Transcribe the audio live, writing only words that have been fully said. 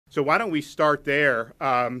So why don't we start there?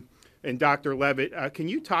 And Dr. Levitt, can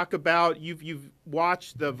you talk about, you've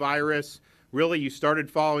watched the virus, really you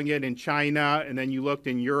started following it in China, and then you looked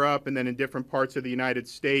in Europe, and then in different parts of the United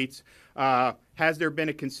States. Has there been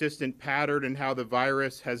a consistent pattern in how the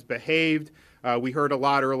virus has behaved? We heard a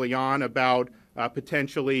lot early on about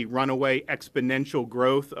potentially runaway exponential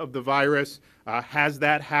growth of the virus. Has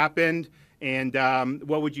that happened? And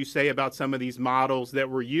what would you say about some of these models that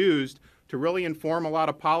were used to really inform a lot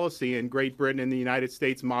of policy in Great Britain and the United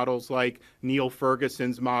States, models like Neil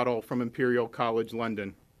Ferguson's model from Imperial College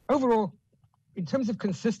London? Overall, in terms of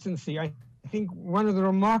consistency, I think one of the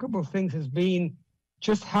remarkable things has been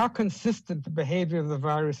just how consistent the behavior of the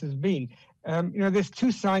virus has been. There's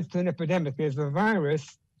two sides to an epidemic. There's the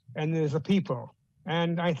virus and there's the people.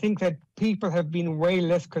 And I think that people have been way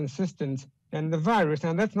less consistent than the virus.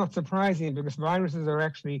 Now, that's not surprising because viruses are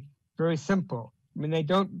actually very simple. I mean, they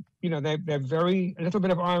don't, they're very, a little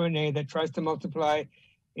bit of RNA that tries to multiply.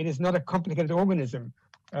 It is not a complicated organism.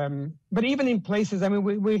 But even in places, I mean,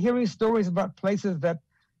 we're hearing stories about places that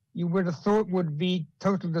you would have thought would be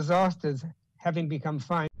total disasters having become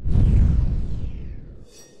fine.